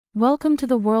Welcome to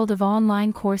the world of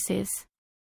online courses.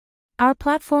 Our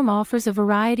platform offers a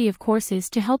variety of courses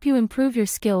to help you improve your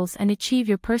skills and achieve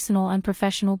your personal and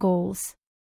professional goals.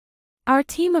 Our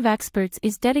team of experts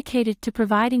is dedicated to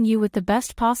providing you with the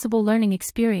best possible learning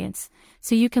experience,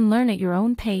 so you can learn at your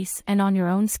own pace and on your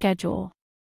own schedule.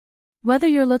 Whether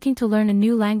you're looking to learn a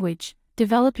new language,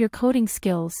 develop your coding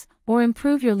skills, or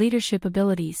improve your leadership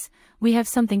abilities, we have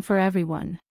something for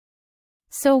everyone.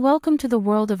 So welcome to the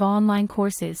world of online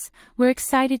courses. We're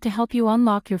excited to help you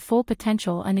unlock your full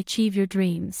potential and achieve your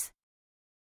dreams.